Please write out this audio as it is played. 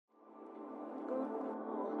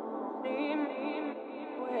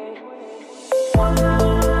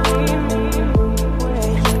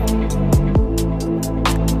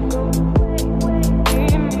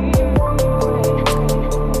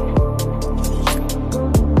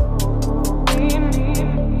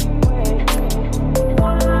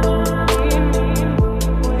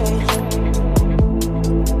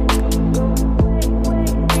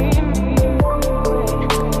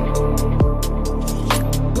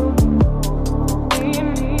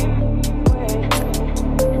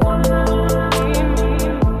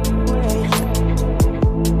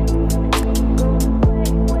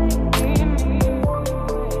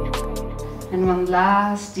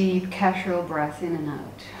last deep casual breath in and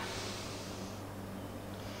out.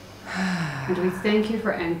 And we thank you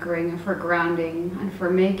for anchoring and for grounding and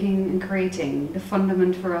for making and creating the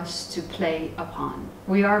fundament for us to play upon.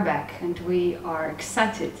 We are back and we are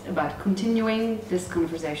excited about continuing this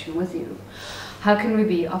conversation with you. How can we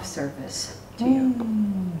be of service to you?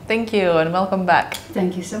 Thank you and welcome back.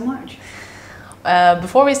 Thank you so much.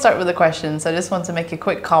 Before we start with the questions, I just want to make a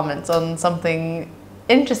quick comment on something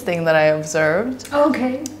interesting that I observed.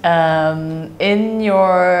 Okay. In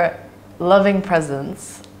your loving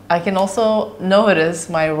presence, I can also notice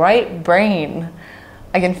my right brain.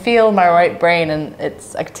 I can feel my right brain and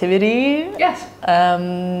its activity. Yes.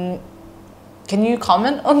 Can you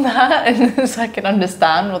comment on that so I can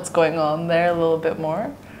understand what's going on there a little bit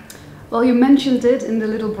more? Well, you mentioned it in the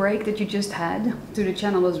little break that you just had to the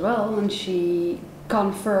channel as well, and she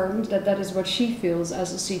confirmed that that is what she feels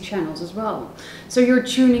as a C channels as well. So you're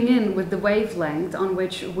tuning in with the wavelength on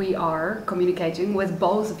which we are communicating with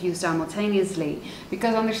both of you simultaneously,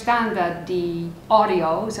 because understand that the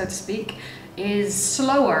audio, so to speak, is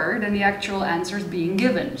slower than the actual answers being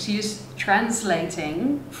given. She is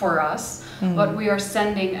translating for us what we are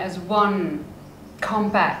sending as one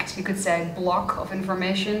compact, you could say, block of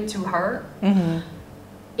information to her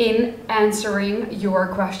in answering your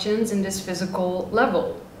questions in this physical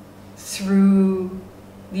level through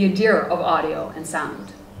the idea of audio and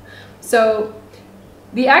sound. So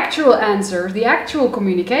the actual answers, the actual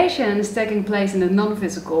communication is taking place in the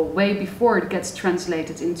non-physical way before it gets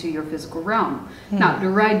translated into your physical realm. Now, the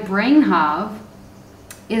right brain half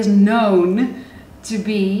is known to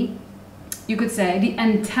be, you could say, the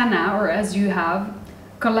antenna, or as you have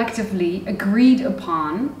collectively agreed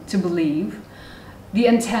upon to believe, the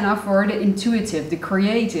antenna for the intuitive, the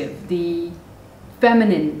creative, the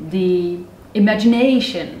feminine, the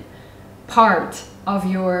imagination part of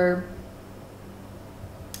your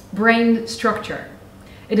brain structure.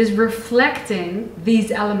 It is reflecting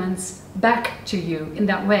these elements back to you in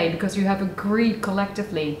that way because you have agreed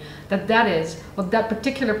collectively that that is what that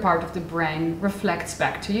particular part of the brain reflects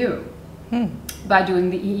back to you. By doing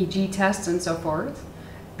the EEG tests and so forth,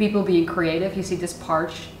 people being creative, you see this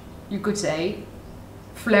part, you could say,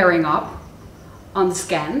 flaring up on the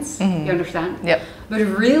scans, you understand? Yep. But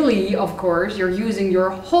really, of course, you're using your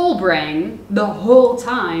whole brain the whole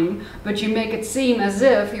time, but you make it seem as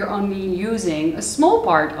if you're only using a small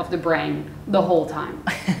part of the brain the whole time.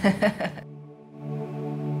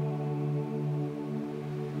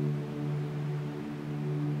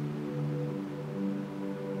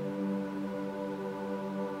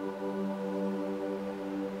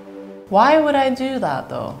 Why would I do that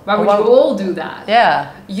though? Why would you all do that?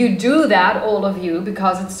 Yeah. You do that, all of you,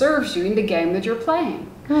 because it serves you in the game that you're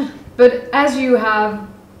playing. But as you have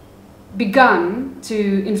begun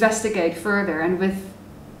to investigate further and with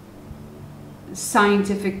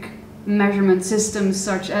scientific measurement systems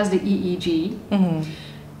such as the EEG,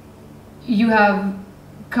 you have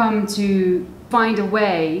come to find a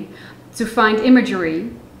way to find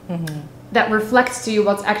imagery that reflects to you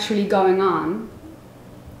what's actually going on,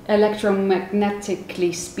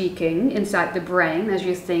 electromagnetically speaking, inside the brain as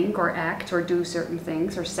you think or act or do certain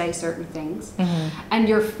things or say certain things. And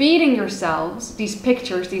you're feeding yourselves these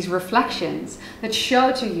pictures, these reflections that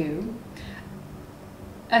show to you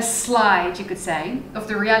a slide, you could say, of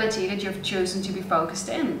the reality that you've chosen to be focused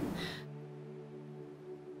in.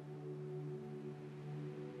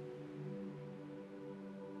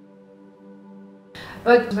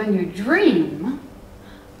 But when you dream,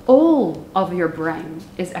 all of your brain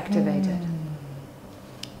is activated.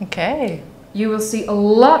 Okay. You will see a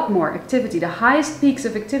lot more activity. The highest peaks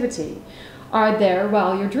of activity are there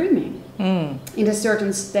while you're dreaming, in a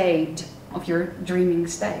certain state of your dreaming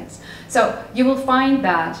states. So you will find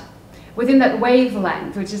that within that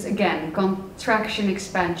wavelength, which is again contraction,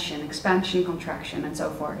 expansion, expansion, contraction, and so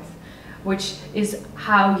forth, which is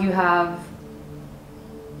how you have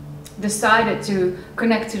decided to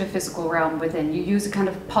connect to the physical realm within. You use a kind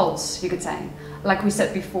of pulse, you could say. Like we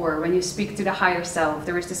said before, when you speak to the higher self,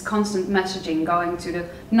 there is this constant messaging going to the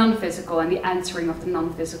non-physical and the answering of the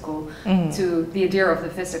non-physical to the idea of the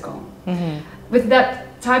physical. With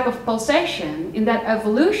that type of pulsation, in that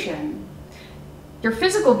evolution, your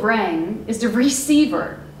physical brain is the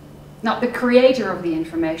receiver, not the creator of the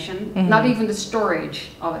information, not even the storage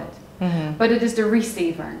of it, but it is the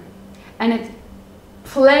receiver. And it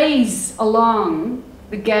plays along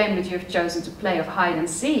the game that you've chosen to play of hide and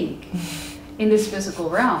seek in this physical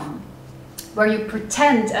realm, where you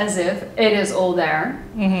pretend as if it is all there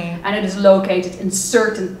and it is located in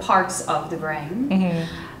certain parts of the brain.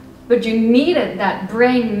 But you needed that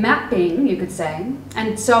brain mapping, you could say,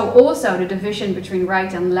 and so also the division between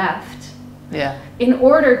right and left, in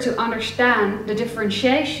order to understand the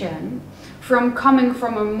differentiation from coming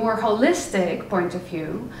from a more holistic point of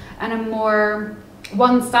view and a more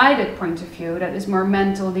one-sided point of view that is more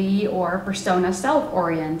mentally or persona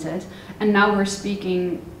self-oriented. And now we're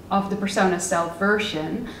speaking of the persona self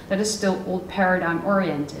version that is still old paradigm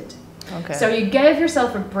oriented. Okay. So you gave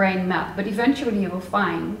yourself a brain map, but eventually you will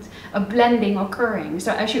find a blending occurring.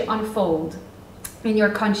 So as you unfold in your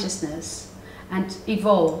consciousness and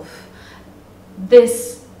evolve,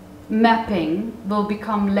 this mapping will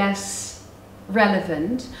become less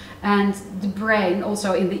relevant, and the brain,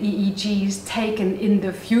 also in the EEGs taken in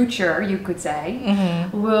the future, you could say,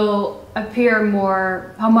 will appear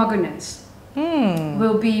more homogeneous,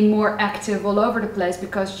 will be more active all over the place,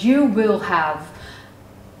 because you will have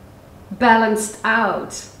balanced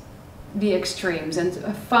out the extremes and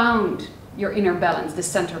found your inner balance, the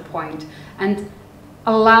center point, and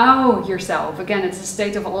allow yourself, again, it's a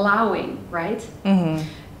state of allowing, right?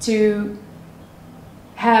 To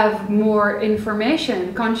have more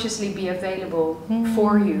information consciously be available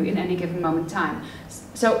for you in any given moment in time.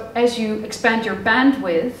 So as you expand your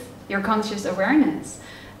bandwidth, your conscious awareness,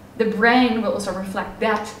 the brain will also reflect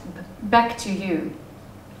that back to you.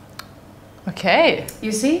 Okay.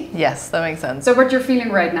 You see? Yes, that makes sense. So what you're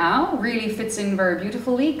feeling right now really fits in very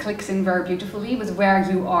beautifully, clicks in very beautifully with where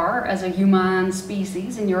you are as a human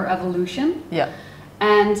species in your evolution. Yeah.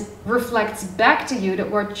 And reflects back to you that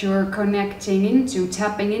what you're connecting into,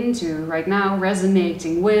 tapping into right now,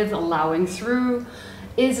 resonating with, allowing through,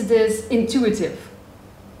 is this intuitive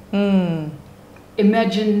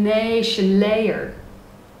imagination layer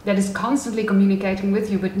that is constantly communicating with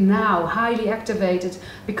you, but now highly activated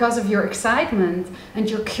because of your excitement and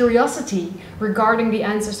your curiosity regarding the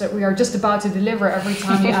answers that we are just about to deliver every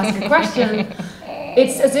time you ask a question.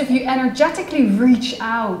 It's as if you energetically reach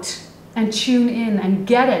out and tune in and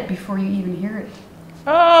get it before you even hear it.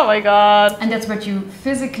 Oh my God. And that's what you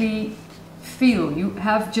physically feel. You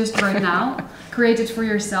have just right now created for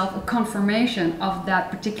yourself a confirmation of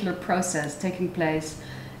that particular process taking place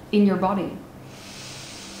in your body.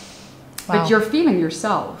 Wow. But you're feeling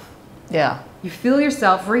yourself. Yeah. You feel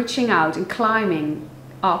yourself reaching out and climbing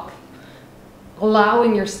up,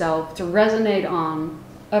 allowing yourself to resonate on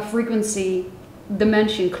a frequency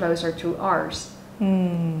dimension closer to ours.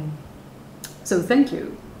 So thank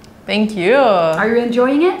you. Thank you. Are you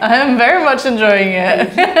enjoying it? I am very much enjoying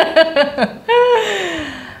it.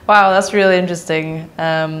 Wow, that's really interesting.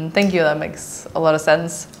 Thank you. That makes a lot of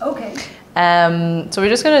sense. Okay. So we're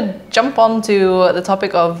just going to jump on to the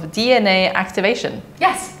topic of DNA activation.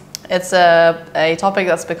 Yes. It's a topic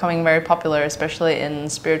that's becoming very popular, especially in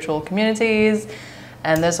spiritual communities.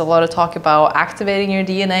 And there's a lot of talk about activating your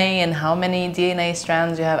DNA and how many DNA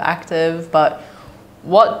strands you have active. But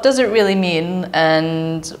what does it really mean,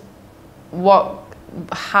 and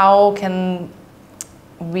how can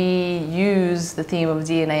we use the theme of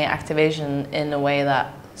DNA activation in a way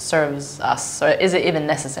that serves us? Or is it even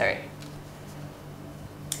necessary?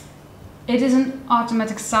 It is an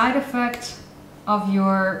automatic side effect of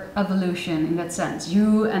your evolution in that sense.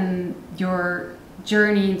 You and your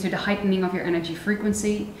journey into the heightening of your energy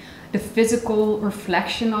frequency, the physical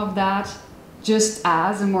reflection of that, just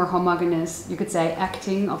as a more homogeneous, you could say,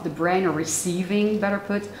 acting of the brain, or receiving, better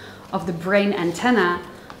put, of the brain antenna,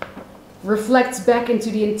 reflects back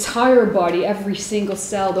into the entire body, every single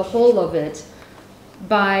cell, the whole of it,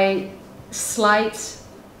 by slight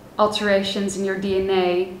alterations in your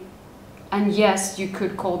DNA. And yes, you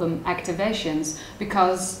could call them activations,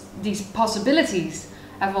 because these possibilities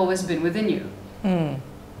have always been within you.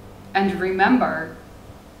 And remember,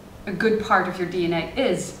 a good part of your DNA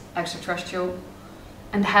is extraterrestrial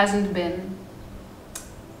and hasn't been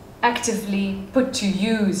actively put to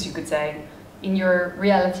use, you could say, in your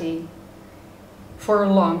reality for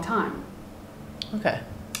a long time. Okay.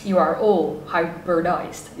 You are all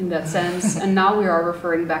hybridized in that sense, and now we are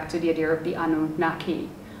referring back to the idea of the Anunnaki.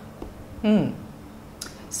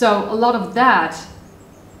 So a lot of that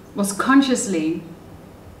was consciously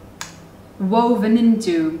woven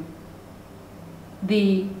into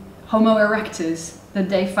the Homo erectus that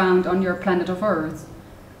they found on your planet of Earth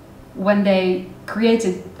when they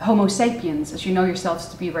created Homo sapiens, as you know yourselves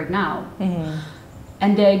to be right now.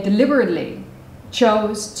 And they deliberately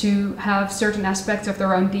chose to have certain aspects of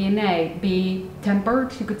their own DNA be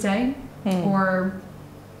tempered, you could say, or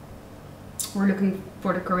we're looking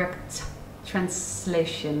for the correct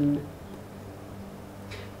translation.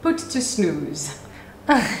 Put to snooze.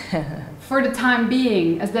 For the time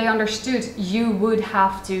being, as they understood you would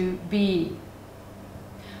have to be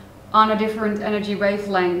on a different energy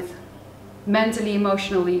wavelength, mentally,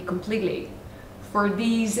 emotionally, completely, for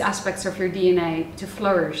these aspects of your DNA to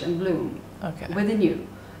flourish and bloom within you.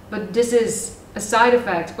 But this is a side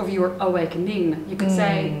effect of your awakening, you could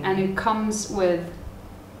say, and it comes with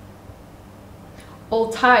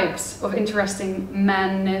all types of interesting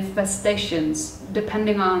manifestations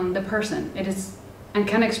depending on the person. It is, and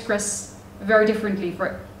can express very differently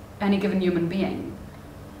for any given human being.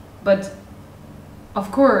 But of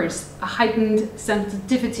course, a heightened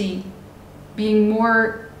sensitivity, being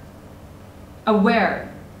more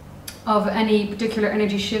aware of any particular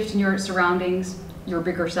energy shift in your surroundings, your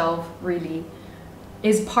bigger self really,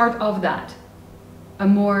 is part of that. A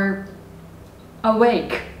more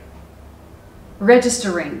awake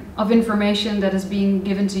registering of information that is being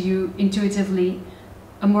given to you intuitively,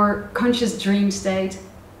 a more conscious dream state,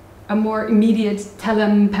 a more immediate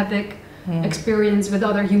telepathic experience with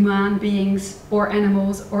other human beings or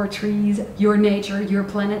animals or trees, your nature, your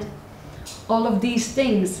planet. All of these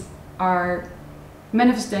things are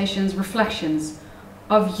manifestations, reflections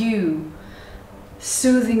of you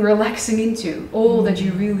soothing, relaxing into all that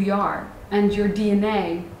you really are. And your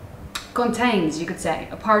DNA contains, you could say,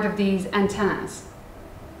 a part of these antennas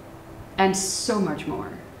and so much more.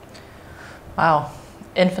 Wow,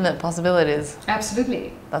 infinite possibilities.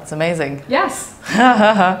 Absolutely. That's amazing. Yes.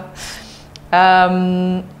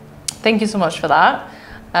 Thank you so much for that.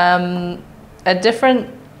 A different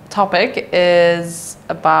topic is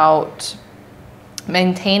about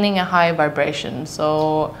maintaining a high vibration.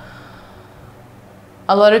 So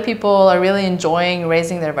a lot of people are really enjoying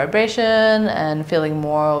raising their vibration and feeling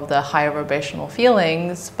more of the higher vibrational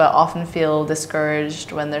feelings, but often feel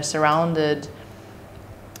discouraged when they're surrounded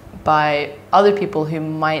by other people who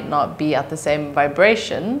might not be at the same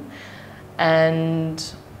vibration. And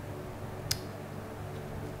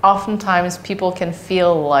oftentimes people can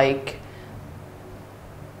feel like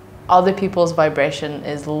other people's vibration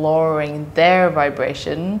is lowering their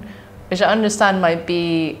vibration, which I understand might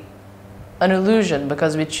be an illusion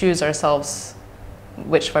because we choose ourselves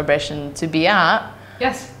which vibration to be at.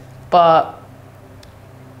 Yes. But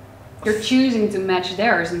you're choosing to match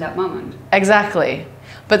theirs in that moment. Exactly.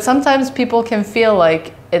 But sometimes people can feel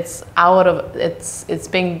like it's out of, it's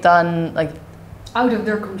being done like out of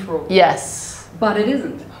their control. Yes. But it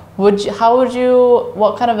isn't.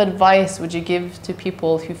 What kind of advice would you give to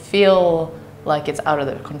people who feel like it's out of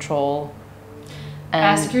their control? And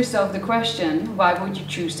ask yourself the question, why would you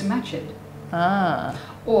choose to match it?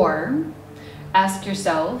 Or ask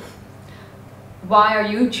yourself, why are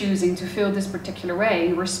you choosing to feel this particular way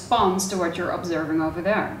in response to what you're observing over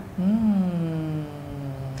there?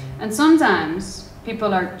 And sometimes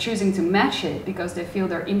people are choosing to match it because they feel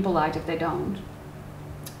they're impolite if they don't.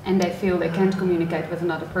 And they feel they can't communicate with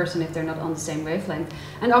another person if they're not on the same wavelength.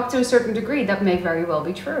 And up to a certain degree, that may very well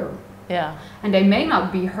be true. Yeah. And they may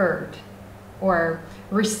not be heard or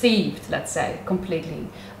received, let's say, completely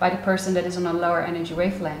by the person that is on a lower energy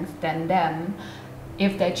wavelength than them,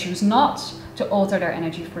 if they choose not to alter their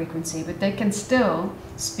energy frequency. But they can still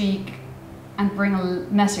speak and bring a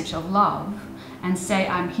message of love and say,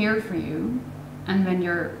 I'm here for you. And when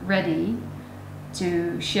you're ready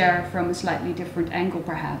to share from a slightly different angle,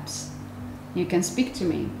 perhaps, you can speak to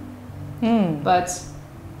me. But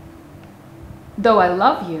though I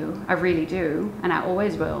love you, I really do, and I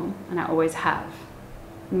always will, and I always have,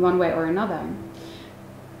 in one way or another,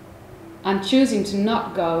 I'm choosing to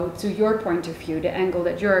not go to your point of view, the angle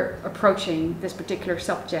that you're approaching this particular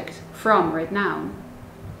subject from right now,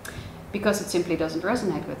 because it simply doesn't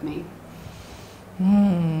resonate with me.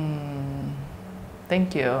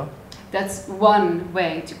 Thank you. That's one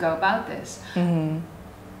way to go about this.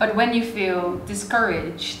 But when you feel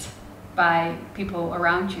discouraged by people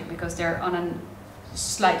around you because they're on a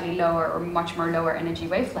slightly lower or much more lower energy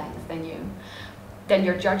wavelength than you, then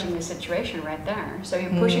you're judging the situation right there. So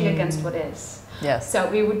you're pushing against what is. Yes. So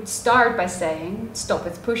we would start by saying, stop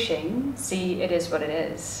with pushing, see it is what it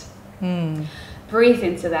is. Breathe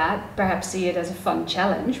into that, perhaps see it as a fun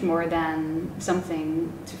challenge more than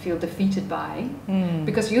something to feel defeated by,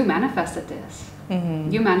 because you manifested this.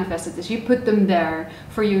 You manifested this. You put them there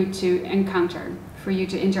for you to encounter, for you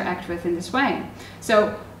to interact with in this way.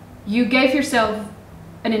 So you gave yourself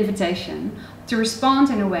an invitation to respond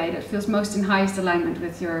in a way that feels most in highest alignment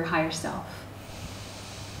with your higher self.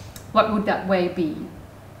 What would that way be?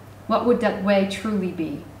 What would that way truly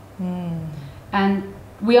be? And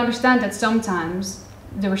we understand that sometimes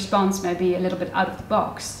the response may be a little bit out of the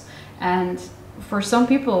box. And for some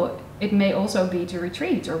people, it may also be to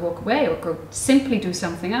retreat or walk away or go simply do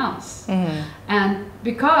something else. And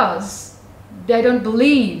because they don't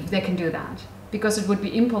believe they can do that, because it would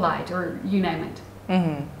be impolite, or you name it.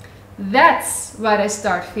 That's why they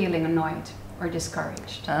start feeling annoyed or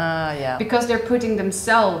discouraged. Yeah. Because they're putting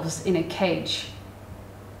themselves in a cage.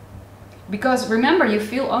 Because remember, you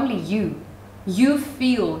feel only you. You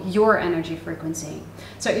feel your energy frequency.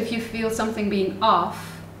 So if you feel something being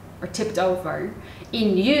off or tipped over,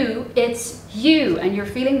 in you, it's you. And you're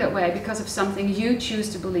feeling that way because of something you choose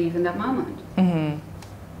to believe in that moment.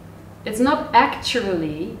 It's not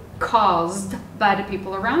actually caused by the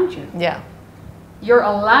people around you. Yeah. You're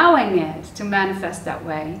allowing it to manifest that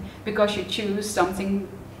way because you choose something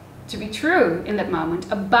to be true in that moment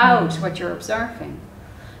about what you're observing.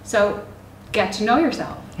 So get to know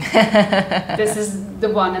yourself. This is the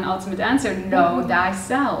one and ultimate answer. Know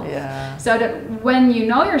thyself. Yeah. So that when you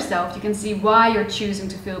know yourself, you can see why you're choosing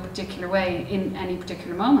to feel a particular way in any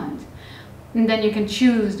particular moment. And then you can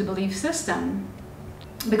choose the belief system,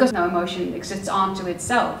 because no emotion exists onto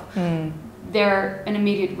itself. They're an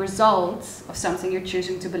immediate result of something you're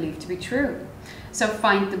choosing to believe to be true. So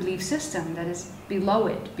find the belief system that is below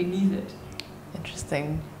it, beneath it.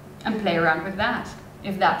 Interesting. And play around with that,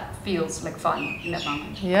 if that feels like fun in that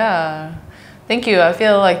moment. Yeah. Thank you. I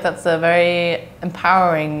feel like that's a very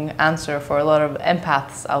empowering answer for a lot of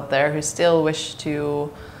empaths out there who still wish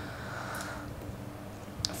to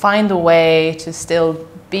find a way to still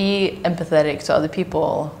be empathetic to other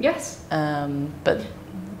people. Yes. But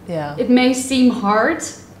yeah. It may seem hard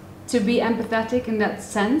to be empathetic in that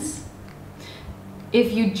sense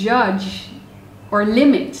if you judge or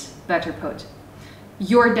limit, better put,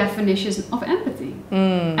 your definition of empathy.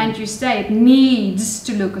 And you say it needs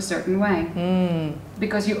to look a certain way.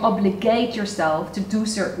 Because you obligate yourself to do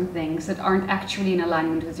certain things that aren't actually in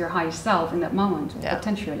alignment with your highest self in that moment,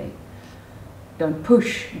 potentially. Don't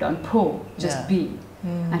push, don't pull, just be.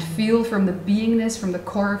 And feel from the beingness, from the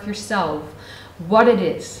core of yourself, what it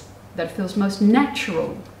is that feels most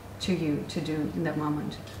natural to you to do in that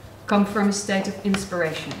moment. Come from a state of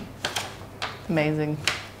inspiration. Amazing.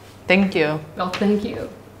 Thank you. Well, thank you.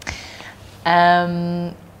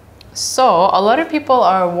 So a lot of people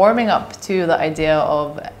are warming up to the idea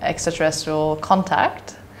of extraterrestrial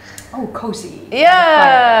contact. Oh, cozy.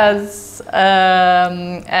 Yes.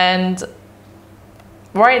 And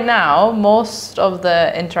right now, most of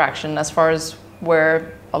the interaction, as far as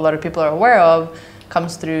where a lot of people are aware of,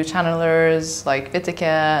 comes through channelers like Wieteke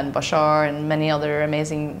and Bashar and many other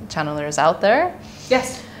amazing channelers out there.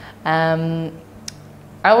 Yes.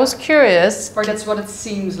 I was curious. Or that's what it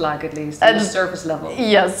seems like, at least, at the surface level.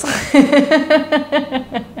 Yes.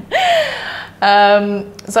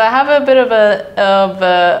 So I have a bit of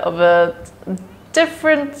a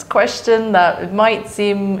different question that it might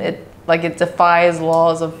seem like it defies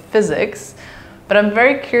laws of physics, but I'm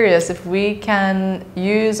very curious if we can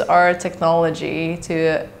use our technology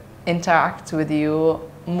to interact with you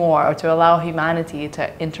more, or to allow humanity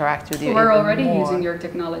to interact with you. We're already more. using your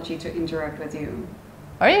technology to interact with you.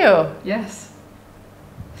 Are you? Yes.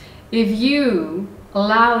 If you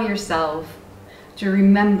allow yourself to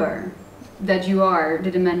remember that you are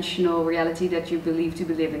the dimensional reality that you believe to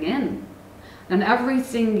be living in, then every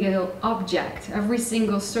single object, every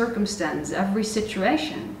single circumstance, every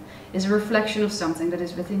situation is a reflection of something that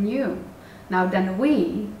is within you. Now then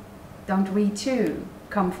don't we too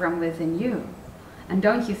come from within you? And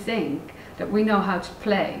don't you think that we know how to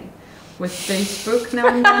play with Facebook now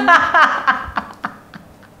and then?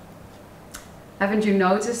 Haven't you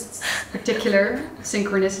noticed particular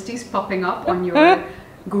synchronicities popping up on your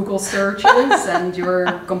Google searches and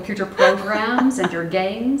your computer programs and your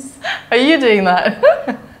games? Are you doing that?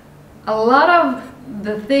 A lot of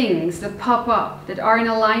the things that pop up that are in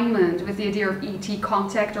alignment with the idea of ET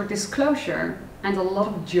contact or disclosure, and a lot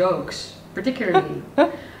of jokes particularly,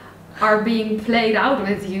 are being played out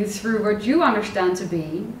with you through what you understand to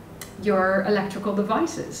be your electrical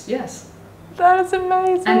devices. Yes. That is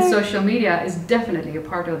amazing. And social media is definitely a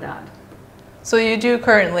part of that. So you do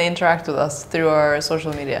currently interact with us through our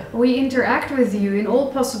social media? We interact with you in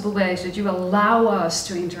all possible ways that you allow us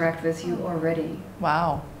to interact with you already.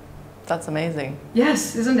 Wow. That's amazing.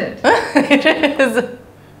 Yes, isn't it? It is.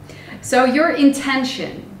 So your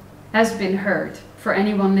intention has been heard for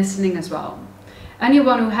anyone listening as well.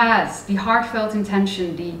 Anyone who has the heartfelt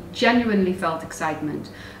intention, the genuinely felt excitement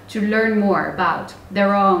to learn more about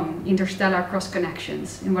their own interstellar cross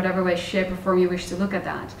connections in whatever way, shape or form you wish to look at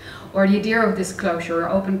that, or the idea of disclosure or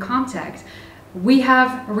open contact, we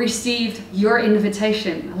have received your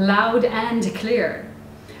invitation loud and clear.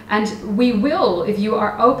 And we will, if you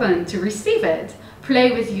are open to receive it,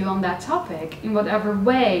 play with you on that topic in whatever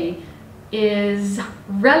way is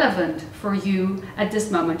relevant for you at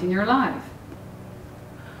this moment in your life.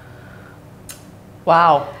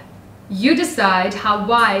 Wow. You decide how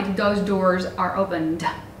wide those doors are opened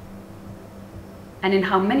and in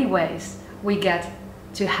how many ways we get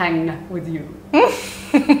to hang with you.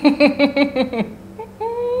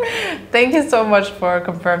 Thank you so much for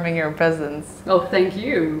confirming your presence. Oh, thank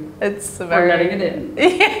you. It's for very... letting it in.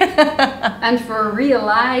 And for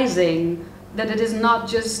realizing that it is not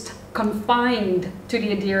just confined to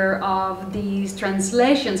the idea of these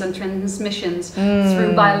translations and transmissions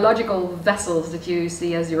through biological vessels that you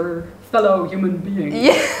see as your fellow human beings.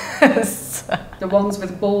 Yes. The ones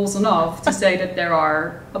with balls enough to say that there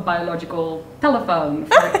are a biological telephone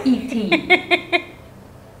for ET.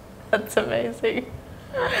 That's amazing.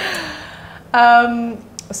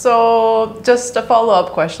 So just a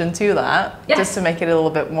follow-up question to that, yes. just to make it a little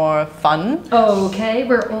bit more fun. Okay,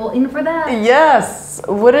 we're all in for that. Yes.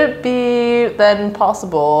 Would it be then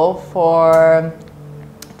possible for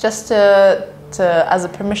just to as a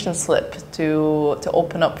permission slip to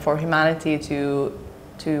open up for humanity to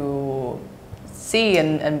see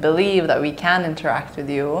and believe that we can interact with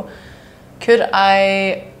you? Could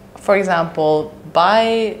I, for example,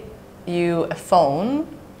 buy you a phone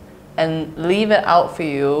and leave it out for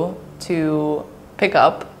you to pick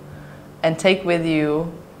up and take with you,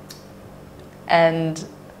 and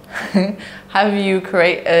have you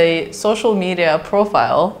create a social media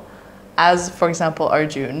profile as, for example,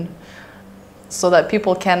 Arjun, so that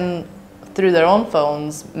people can, through their own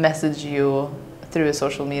phones, message you through a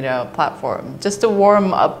social media platform, just to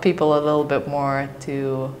warm up people a little bit more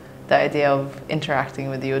to the idea of interacting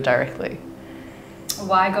with you directly?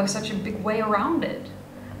 Why go such a big way around it?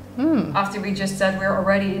 After we just said we're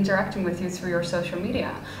already interacting with you through your social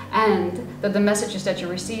media, and that the messages that you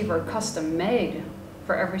receive are custom made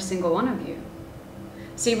for every single one of you.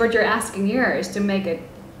 See, what you're asking here is to make it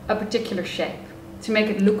a particular shape, to make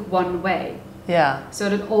it look one way. Yeah. So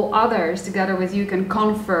that all others together with you can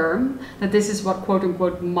confirm that this is what quote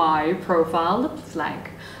unquote my profile looks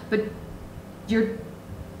like. But you're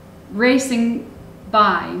racing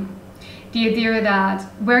by the idea that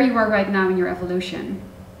where you are right now in your evolution,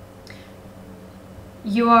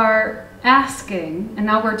 you are asking, and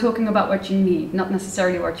now we're talking about what you need, not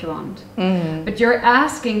necessarily what you want, but you're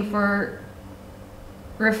asking for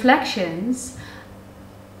reflections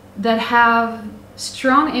that have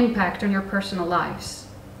strong impact on your personal lives.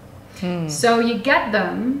 So you get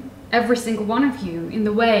them, every single one of you, in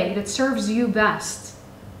the way that serves you best,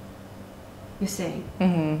 you see.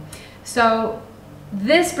 So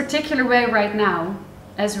this particular way right now,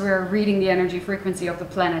 as we're reading the energy frequency of the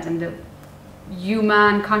planet and the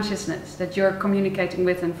human consciousness that you're communicating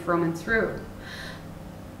with and from and through,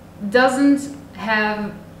 doesn't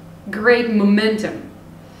have great momentum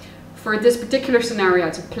for this particular scenario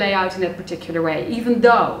to play out in that particular way, even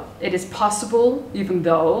though it is possible, even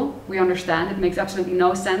though we understand it makes absolutely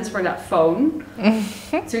no sense for that phone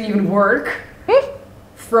to even work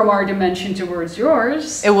from our dimension towards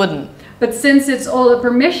yours. It wouldn't. But since it's all a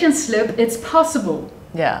permission slip, it's possible.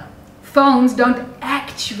 Yeah. Phones don't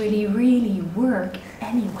actually really work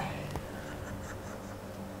anyway.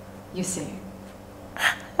 You see.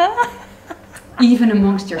 Even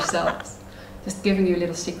amongst yourselves. Just giving you a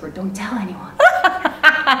little secret, don't tell anyone.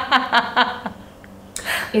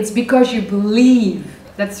 It's because you believe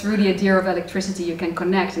that through the idea of electricity you can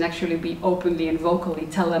connect and actually be openly and vocally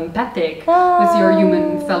telepathic with your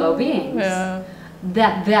human fellow beings. Yeah.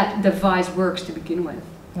 That device works to begin with.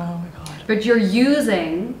 Oh my God. But you're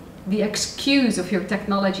using the excuse of your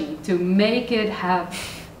technology to make it have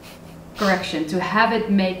correction, to have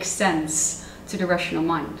it make sense to the rational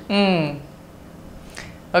mind.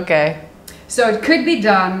 Okay. So it could be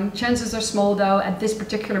done, chances are small though, at this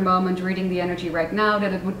particular moment, reading the energy right now,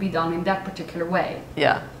 that it would be done in that particular way.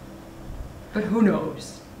 Yeah. But who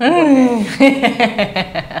knows?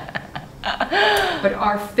 But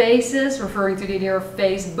our faces, referring to the idea of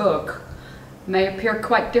Facebook, may appear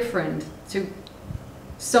quite different to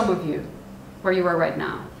some of you where you are right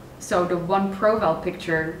now. So the one profile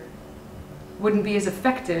picture wouldn't be as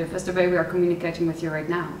effective as the way we are communicating with you right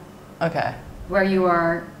now. Okay. Where you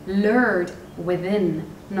are lured within,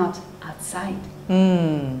 not outside.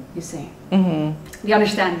 You see. Do you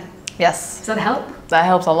understand? Yes. Does that help? That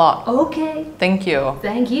helps a lot. Okay. Thank you.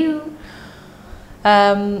 Thank you.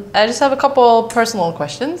 I just have a couple personal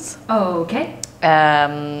questions. Okay.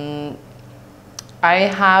 I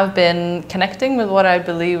have been connecting with what I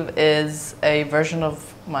believe is a version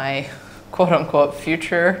of my quote-unquote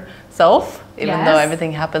future self, even though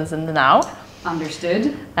everything happens in the now.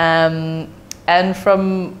 Understood. And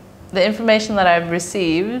from the information that I've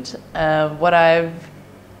received, what I've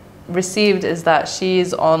received is that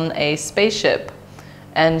she's on a spaceship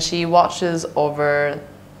and she watches over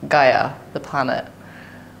Gaia, the planet.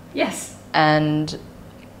 Yes. And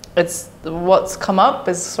it's what's come up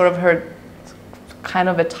is sort of her kind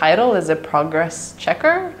of a title is a progress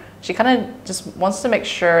checker. She kind of just wants to make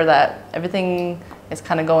sure that everything is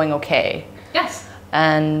kind of going okay. Yes.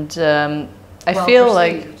 And I Well feel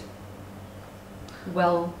perceived. like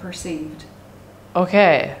well perceived.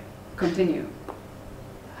 okay. Continue.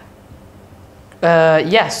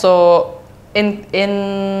 Yeah. So in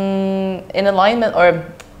alignment, or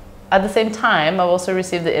at the same time, I've also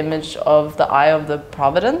received the image of the Eye of the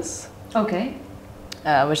Providence, Okay.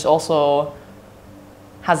 which also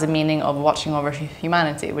has a meaning of watching over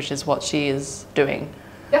humanity, which is what she is doing.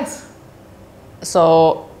 Yes.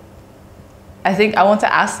 So I think I want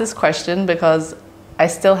to ask this question because I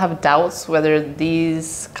still have doubts whether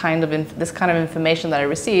this kind of information that I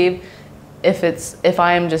receive, if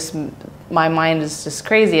I am just, my mind is just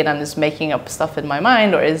crazy and I'm just making up stuff in my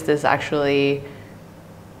mind, or is this actually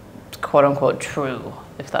quote unquote true,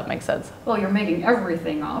 if that makes sense. Well, you're making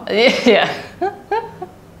everything up. Yeah.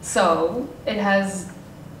 So it has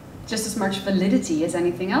just as much validity as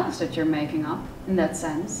anything else that you're making up in that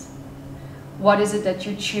sense. What is it that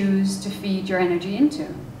you choose to feed your energy into?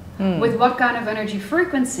 With what kind of energy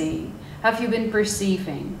frequency have you been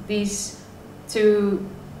perceiving these two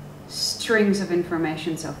strings of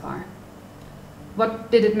information so far?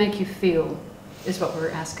 What did it make you feel is what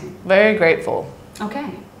we're asking. Very grateful.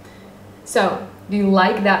 Okay. So, do you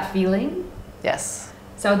like that feeling? Yes.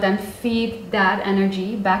 So then feed that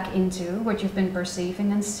energy back into what you've been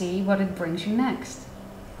perceiving and see what it brings you next.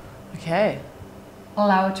 Okay.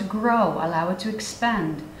 Allow it to grow, allow it to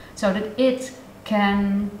expand, so that it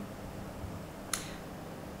can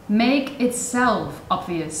make itself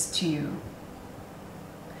obvious to you.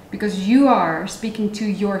 Because you are speaking to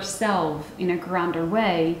yourself in a grander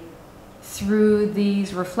way through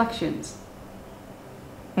these reflections.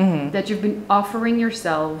 That you've been offering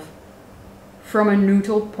yourself from a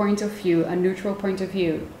neutral point of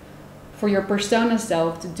view, for your persona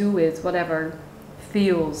self to do with whatever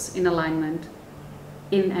feels in alignment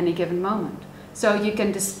in any given moment. So you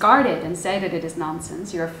can discard it and say that it is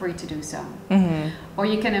nonsense, you're free to do so. Or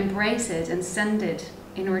you can embrace it and send it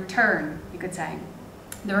in return, you could say,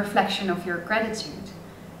 the reflection of your gratitude,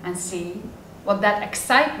 and see what that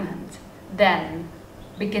excitement then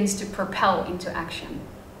begins to propel into action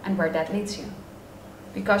and where that leads you.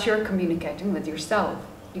 Because you're communicating with yourself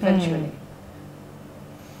eventually.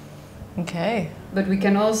 Okay. But we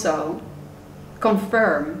can also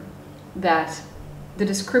confirm that the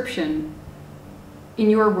description in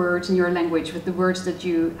your words, in your language, with the words that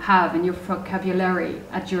you have in your vocabulary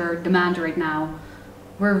at your demand right now,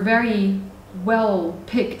 were very well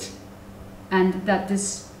picked, and that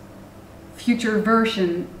this future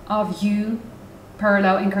version of you,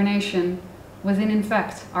 parallel incarnation, within in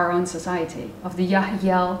fact our own society, of the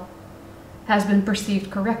YahYel, has been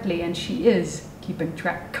perceived correctly, and she is keeping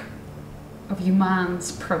track of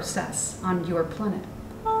human's process on your planet.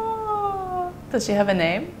 Oh, does she have a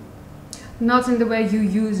name? Not in the way you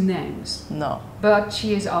use names. No. But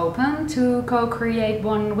she is open to co-create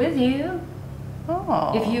one with you.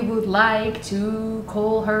 Oh. If you would like to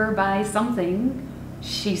call her by something,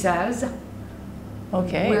 she says.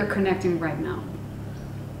 Okay. We're connecting right now.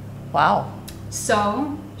 Wow.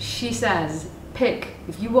 So she says, pick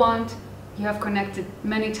if you want. You have connected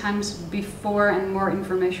many times before and more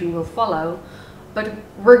information will follow. But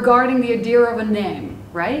regarding the idea of a name,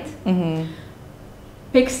 right?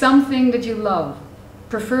 Pick something that you love,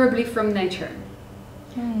 preferably from nature.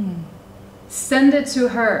 Send it to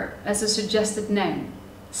her as a suggested name,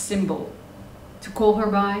 symbol, to call her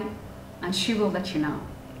by, and she will let you know.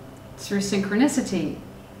 Through synchronicity,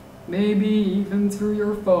 maybe even through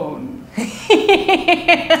your phone.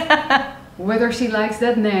 Whether she likes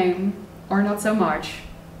that name or not so much,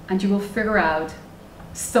 and you will figure out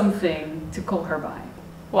something to call her by.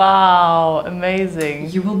 Wow, amazing.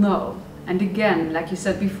 You will know. And again, like you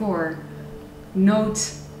said before,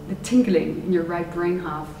 note the tingling in your right brain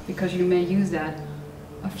half, because you may use that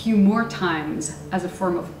a few more times as a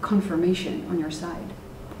form of confirmation on your side.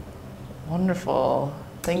 Wonderful.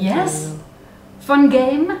 Thank Yes? you. Fun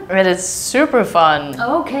game? It is super fun.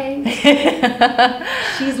 Okay.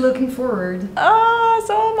 She's looking forward. Oh,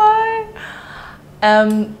 so am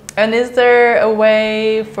I. And is there a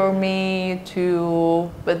way for me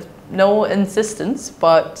to, with no insistence,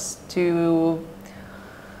 but to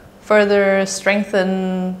further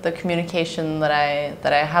strengthen the communication that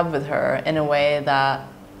I have with her in a way that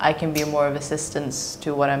I can be more of assistance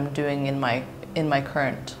to what I'm doing in my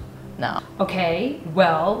current now? Okay,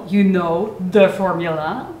 well, you know the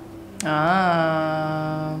formula.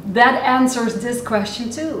 That answers this question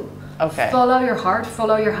too. Okay. Follow your heart,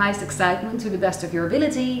 follow your highest excitement to the best of your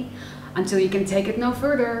ability until you can take it no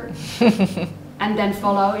further. And then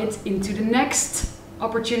follow it into the next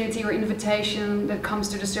opportunity or invitation that comes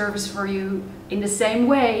to the service for you in the same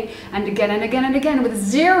way, and again and again and again, with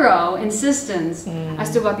zero insistence as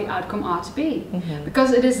to what the outcome ought to be.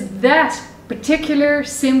 Because it is that particular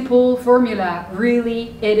simple formula,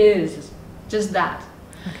 really it is just that.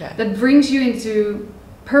 Okay. That brings you into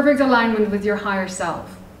perfect alignment with your higher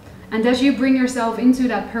self. And as you bring yourself into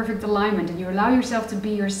that perfect alignment and you allow yourself to be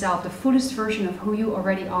yourself, the fullest version of who you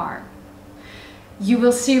already are, you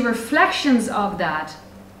will see reflections of that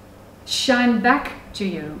shine back to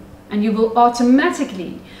you, and you will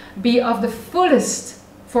automatically be of the fullest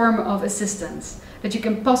form of assistance that you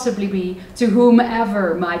can possibly be to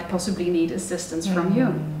whomever might possibly need assistance from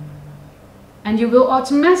you. And you will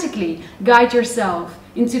automatically guide yourself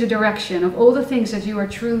into the direction of all the things that you are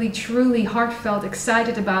truly, truly heartfelt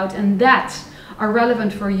excited about and that are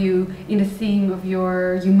relevant for you in the theme of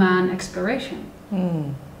your human exploration.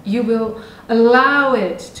 You will allow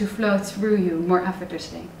it to flow through you more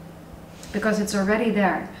effortlessly because it's already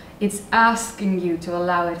there. It's asking you to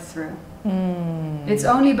allow it through. It's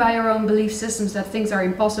only by your own belief systems that things are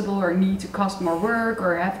impossible or need to cost more work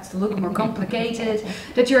or have to look more complicated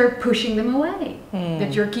that you're pushing them away,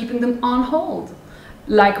 that you're keeping them on hold.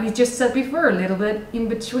 Like we just said before, a little bit in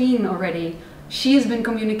between already. She's been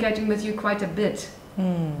communicating with you quite a bit.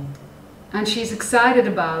 And she's excited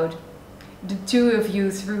about the two of you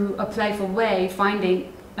through a playful way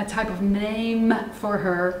finding a type of name for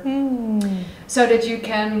her so that you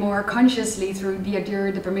can more consciously through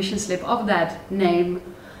the permission slip of that name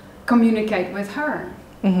communicate with her.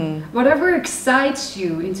 Whatever excites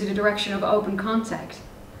you into the direction of open contact,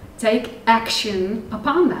 take action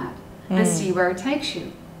upon that and see where it takes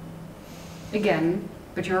you. Again,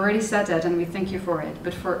 but you already said that and we thank you for it,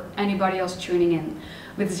 but for anybody else tuning in,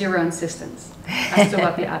 with zero insistence as to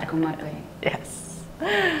what the outcome might be. Yes.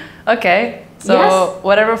 Okay, so Yes.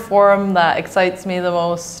 whatever form that excites me the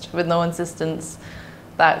most with no insistence,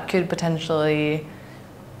 that could potentially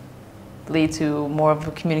lead to more of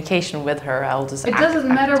a communication with her. I'll just It doesn't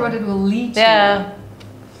matter what it will lead to. Yeah.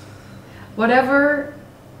 Whatever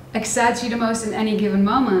excites you the most in any given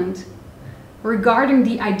moment, regarding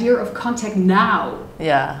the idea of contact now,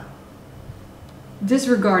 Yeah.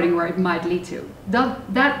 disregarding where it might lead to.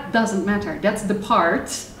 That doesn't matter. That's the part,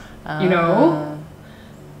 you know,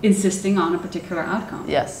 insisting on a particular outcome.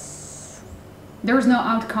 Yes. There is no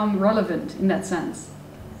outcome relevant in that sense.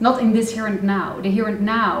 Not in this here and now. The here and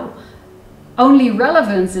now, only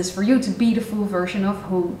relevance is for you to be the full version of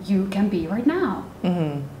who you can be right now.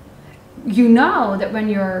 You know that when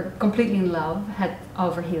you're completely in love, head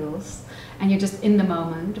over heels, and you're just in the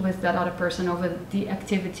moment with that other person or with the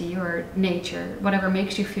activity or nature, whatever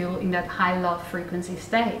makes you feel in that high love frequency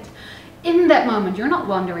state. In that moment, you're not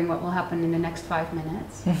wondering what will happen in the next 5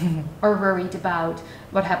 minutes or worried about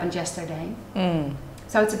what happened yesterday.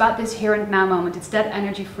 So it's about this here and now moment. It's that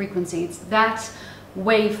energy frequency. It's that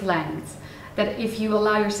wavelength that if you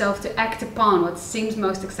allow yourself to act upon what seems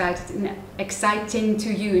most exciting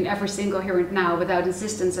to you in every single here and now without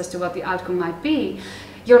insistence as to what the outcome might be,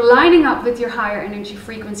 you're lining up with your higher energy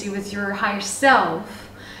frequency, with your higher self,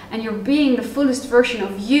 and you're being the fullest version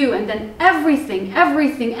of you, and then everything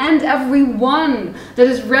and everyone that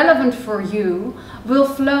is relevant for you will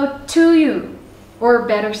flow to you, or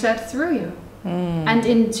better said, through you, and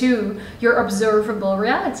into your observable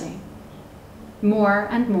reality. More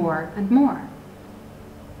and more and more.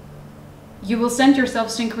 You will send yourself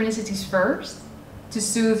synchronicities first to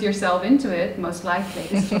soothe yourself into it, most likely.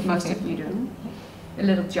 This is what most of you do. A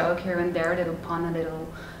little joke here and there, a little pun, a little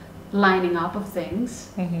lining up of things.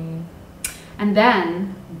 And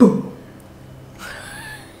then, boom,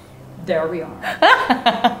 there we are.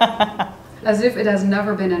 As if it has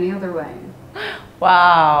never been any other way.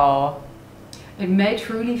 Wow. It may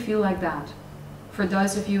truly feel like that. For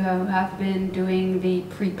those of you who have been doing the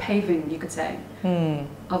pre-paving, you could say,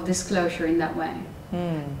 of disclosure in that way.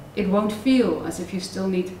 It won't feel as if you still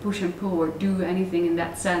need to push and pull or do anything in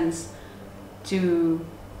that sense to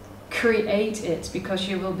create it, because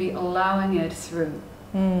you will be allowing it through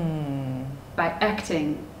by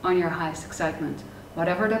acting on your highest excitement,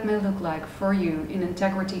 whatever that may look like for you, in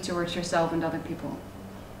integrity towards yourself and other people,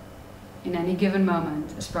 in any given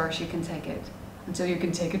moment, as far as you can take it, until you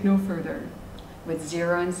can take it no further, with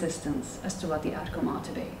zero insistence as to what the outcome ought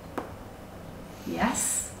to be.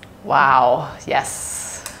 Yes? Wow.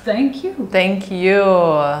 Yes. Thank you. Thank you.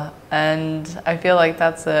 And I feel like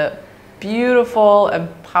that's a beautiful and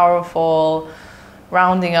powerful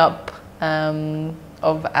rounding up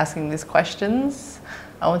of asking these questions.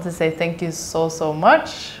 I want to say thank you so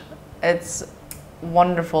much. It's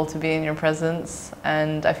wonderful to be in your presence,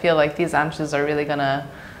 and I feel like these answers are really gonna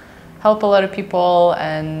help a lot of people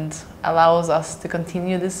and allows us to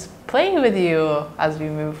continue this playing with you as we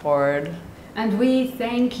move forward. And we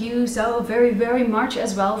thank you so very much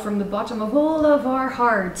as well from the bottom of all of our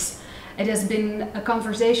hearts. It has been a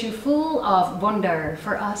conversation full of wonder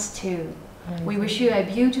for us too. We wish you a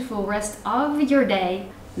beautiful rest of your day.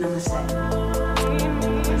 Namaste.